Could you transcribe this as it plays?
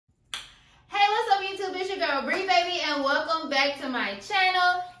and welcome back to my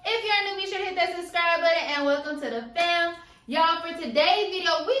channel. If you're new, be sure to hit that subscribe button and welcome to the fam. Y'all, for today's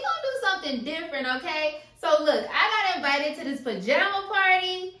video, we gonna do something different, okay? So look, I got invited to this pajama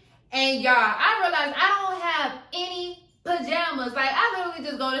party, and y'all, I realized I don't have any pajamas. Like, I literally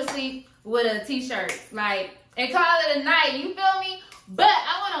just go to sleep with a t-shirt, like, and call it a night, you feel me? But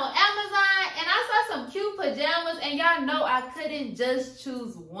I went on Amazon and I saw some cute pajamas, and y'all know I couldn't just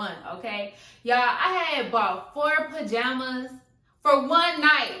choose one, okay? Y'all, I had bought 4 pajamas for one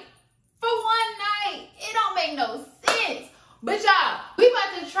night. For one night. It don't make no sense. But y'all, we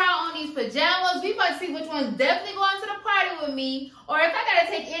about to try on these pajamas. We about to see which one's definitely going to the party with me, or if I gotta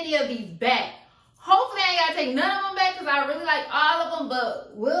take any of these back. Hopefully I ain't gotta take none of them back because I really like all of them,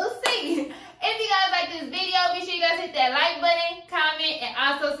 but we'll see. If you guys like this video, be sure you guys hit that like button, comment, and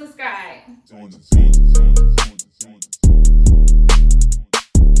also subscribe.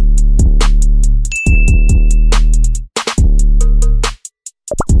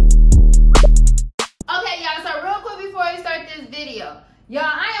 Okay, y'all, so real quick before we start this video, y'all,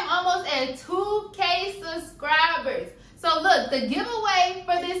 I am almost at 2K subscribers. So look, the giveaway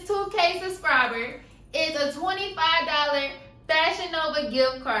for this 2K subscriber is a $25 Fashion Nova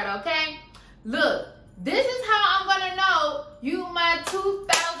gift card, okay? Look, this is how I'm gonna know you my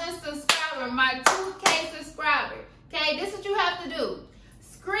 2,000 subscriber, my 2K subscriber, okay? This is what you have to do.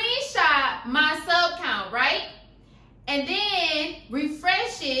 Screenshot my sub count, right? And then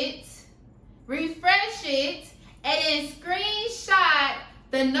refresh it, and then screenshot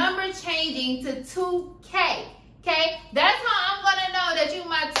the number changing to 2K, okay? That's how I'm gonna know that you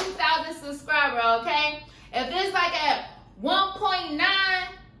my 2,000 subscriber, okay? If it's like at 1.9,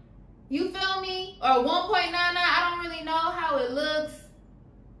 you feel me? Or 1.99, I don't really know how it looks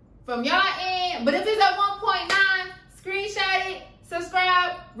from y'all end. But if it's at 1.9, screenshot it,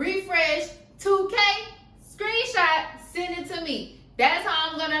 subscribe, refresh, 2K, screenshot, send it to me. That's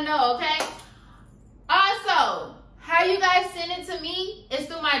how I'm gonna know, okay? Also, how you guys send it to me is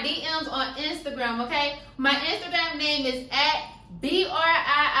through my DMs on Instagram, okay? My Instagram name is @BRII.BABIE.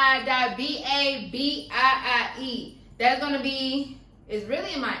 That's gonna be, it's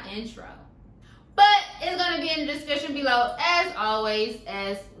really in my intro, but it's gonna be in the description below as always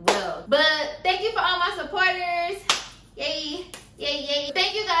as well. But thank you for all my supporters. Yay, yay, yay.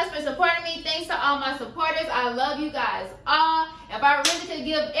 Thank you guys for supporting me. Thanks to all my supporters. I love you guys all. If I really could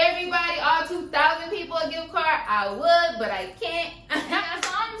give everybody, all 2,000 people, a gift card, I would, but I can't. So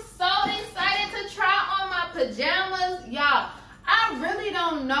I'm so excited to try on my pajamas. Y'all, I really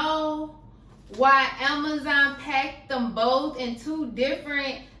don't know why Amazon packed them both in 2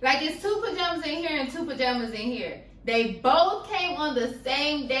 different, like it's 2 pajamas in here and 2 pajamas in here. They both came on the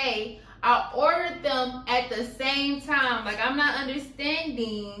same day. I ordered them at the same time. Like, I'm not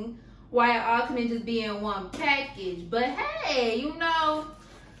understanding why it all couldn't just be in one package. But hey, you know,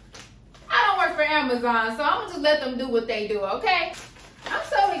 I don't work for Amazon, so I'm gonna just let them do what they do, okay? I'm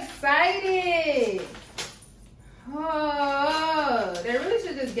so excited. Oh, they really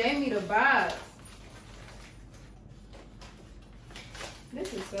should just gave me the box.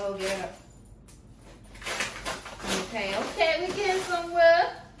 This is so good. Okay, we getting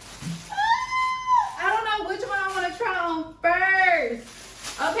somewhere. I don't know which one I want to try on first.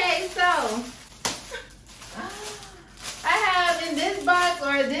 Okay, so I have in this box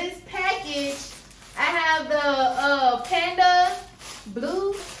or this package, I have the panda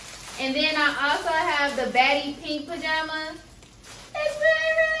blue. And then I also have the baddie pink pajamas. It's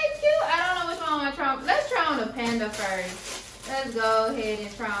really, really cute. I don't know which one I want to try on. Let's try on the panda first. Let's go ahead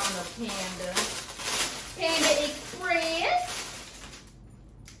and try on the panda. Panda Express.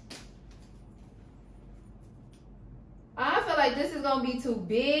 I feel like this is going to be too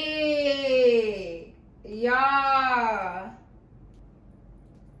big. Y'all.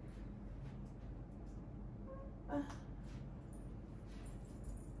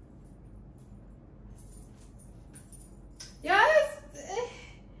 Y'all,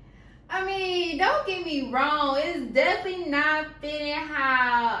 I mean, don't get me wrong. It's definitely not fitting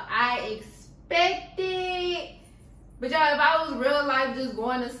how I expected. But y'all, if I was real life just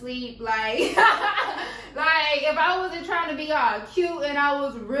going to sleep, like, like if I wasn't trying to be all cute and I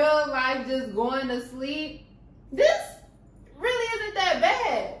was real life just going to sleep, this really isn't that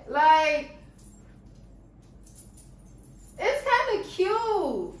bad. Like, it's kind of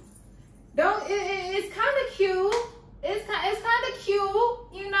cute. It's kind of cute. It's kind of cute,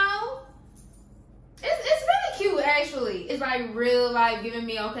 you know. It's really cute, actually. It's like real life giving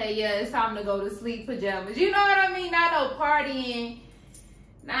me, okay, yeah, it's time to go to sleep pajamas. You know what I mean? Not no partying.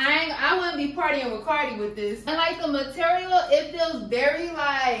 Nah, I wouldn't be partying with Cardi with this. And like the material, it feels very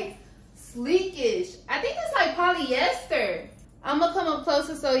like sleekish. I think it's like polyester. I'm gonna come up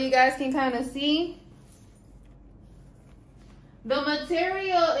closer so you guys can kind of see. The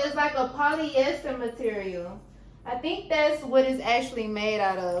material is like a polyester material. I think that's what it's actually made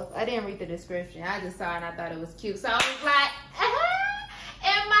out of. I didn't read the description. I just saw it and I thought it was cute. So I was like,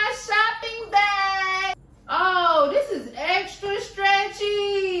 in my shopping bag. Oh, this is extra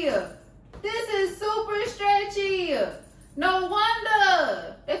stretchy. This is super stretchy. No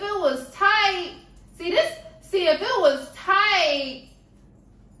wonder. If it was tight, if it was tight,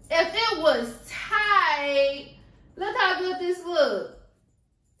 look how good this look.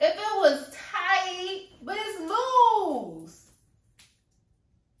 If it was tight, but it's loose.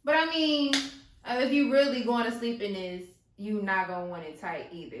 But I mean, if you really going to sleep in this, you not gonna want it tight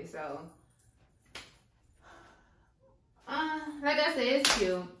either. So, like I said, it's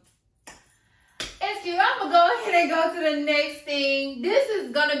cute. It's cute. I'm gonna go ahead and go to the next thing. This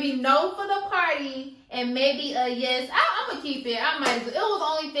is gonna be no for the party and maybe a yes. I'm gonna keep it. I might as well. It was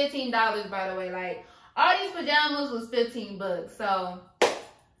only $15, by the way. Like, all these pajamas was 15 bucks. So,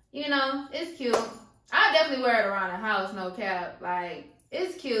 you know, it's cute. I'll definitely wear it around the house, no cap. Like,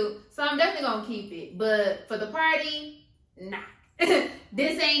 it's cute. So I'm definitely gonna keep it. But for the party, nah.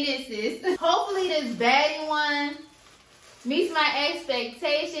 This ain't it, sis. Hopefully this baddie one meets my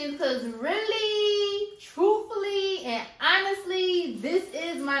expectations, because really, truthfully, and honestly, this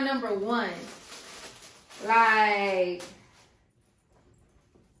is my number one. Like,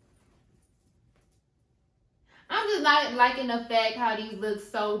 I'm just not liking the fact how these look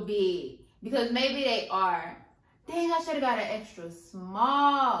so big, because maybe they are. Dang, I should have got an extra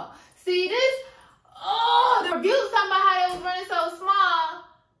small. See this? Oh, the reviews talking about how they was running so small.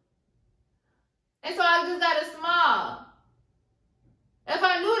 And so I just got a small. If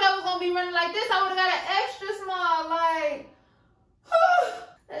I knew that was going to be running like this, I would have got an extra small. Like,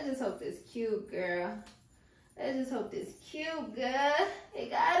 let's just hope this cute, girl. Let's just hope this cute, girl. It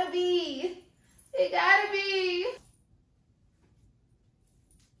gotta be. It gotta be.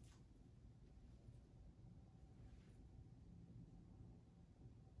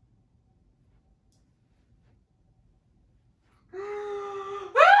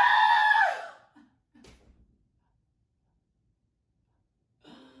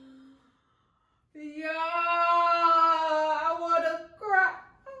 Yeah, I wanna cry.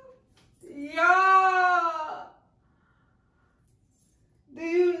 Yeah. Do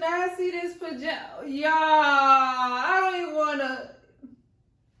you not see this pajama? Yeah, I don't even wanna.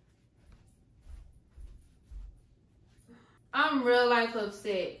 I'm real life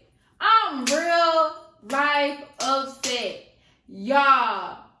upset. I'm real life upset.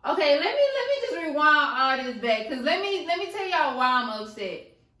 Y'all. Okay, let me just rewind all this back. Cause let me tell y'all why I'm upset.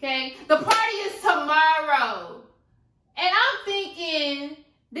 Okay, the party is tomorrow. And I'm thinking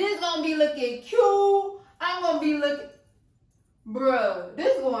this gonna be looking cute. I'm gonna be looking, bruh,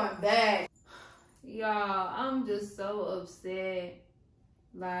 this going back. Y'all, I'm just so upset.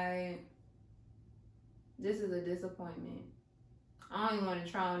 Like, this is a disappointment. I don't even want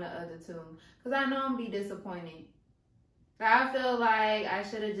to try on the other two, because I know I'm gonna be disappointed. I feel like I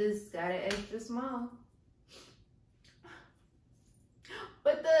should have just got an extra small.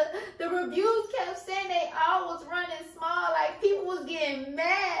 But the reviews kept saying they all was running small. Like, people was getting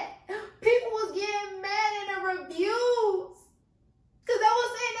mad. People was getting mad in the reviews, because they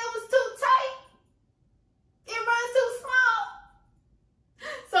was saying it was too tight. It runs too small.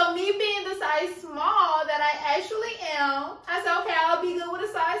 So me being the size small that I actually am, I said, okay, I'll be good with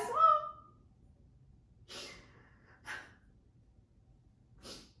a size small.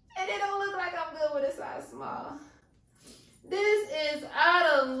 And it don't look like I'm good with a size small. This is out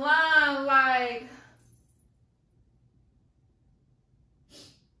of line, like,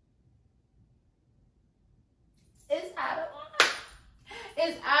 it's out of line.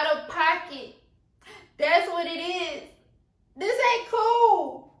 It's out of pocket. That's what it is. This ain't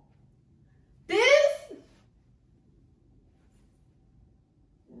cool. This,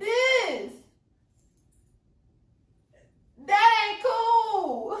 that ain't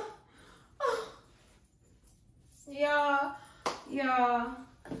cool. Y'all,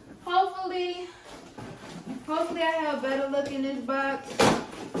 hopefully I have better luck in this box.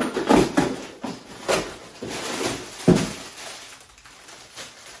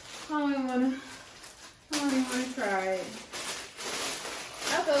 I don't even wanna try it.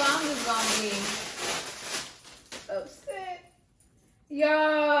 I feel like I'm just gonna be upset.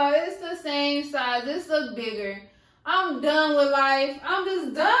 Y'all, it's the same size. This looks bigger. I'm done with life. I'm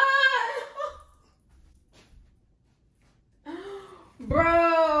just done.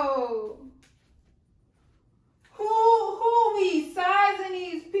 Bro, who we sizing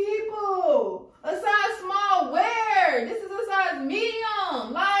these people?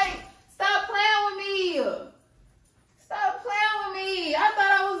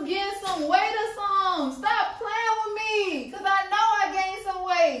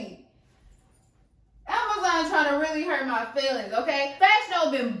 my feelings, okay?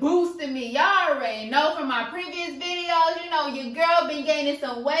 Fashion been boosting me. Y'all already know from my previous videos, you know, your girl been gaining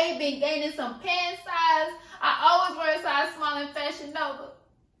some weight, been gaining some pant size. I always wear a size small in Fashion Nova.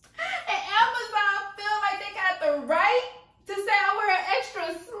 And Amazon feel like they got the right to say I wear an extra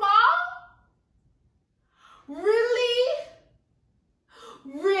small? Really?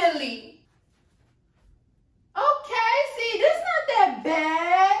 Really? Okay, see, this not that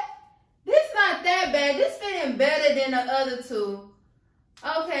bad. This not that bad. This fitting better than the other two.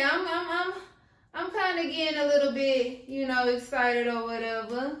 Okay, I'm kind of getting a little bit, you know, excited or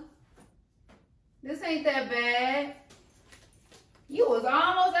whatever. This ain't that bad. You was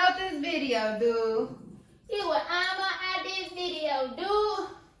almost out this video, dude. You were almost out this video, dude.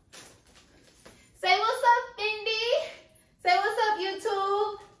 Say what's up, Fendi. Say what's up,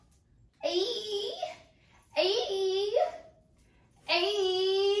 YouTube. Ayy. Ayy.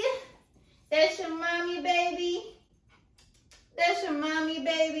 Ayy. That's your mommy, baby. That's your mommy,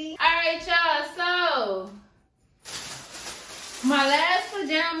 baby. All right, y'all. So, my last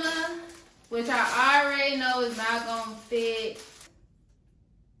pajama, which I already know is not gonna fit.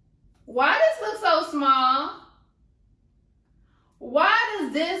 Why does this look so small? Why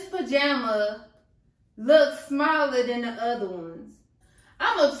does this pajama look smaller than the other ones?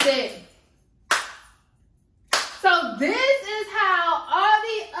 I'm upset. So this is how all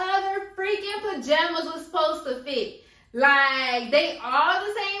the other freaking pajamas was supposed to fit. Like, they all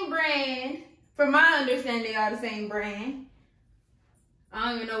the same brand. From my understanding, they are the same brand. I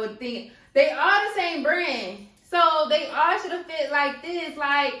don't even know what to think. They are the same brand. So they all should have fit like this.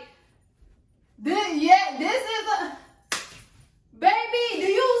 Like, this, yeah, this is a... Baby, do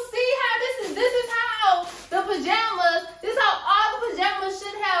you see how this is how the pajamas, this is how all the pajamas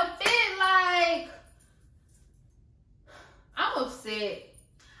should have fit. Like, I'm upset.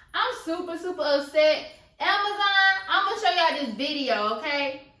 I'm super, super upset. Amazon, I'm gonna show y'all this video,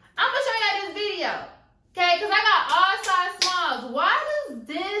 okay? I'm gonna show y'all this video, okay? Because I got all size smalls. Why does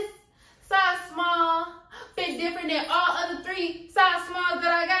this size small fit different than all other 3 size smalls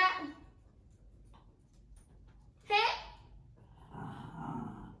that I got? Huh?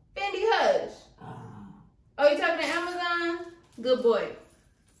 Fendi, hush. Oh, you talking to Amazon? Good boy.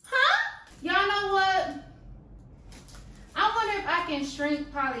 Huh? Y'all know what? I wonder if I can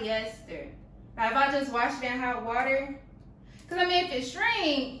shrink polyester. Like if I just wash it in hot water. Because I mean, if it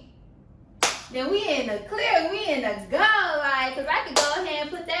shrink, then we in the clear, we in the go. Like, because I could go ahead and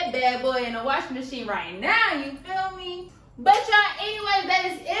put that bad boy in the washing machine right now. You feel me? But y'all, anyways, that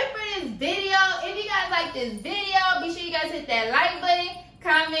is it for this video. If you guys like this video, be sure you guys hit that like button,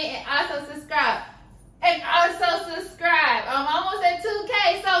 comment, and also subscribe.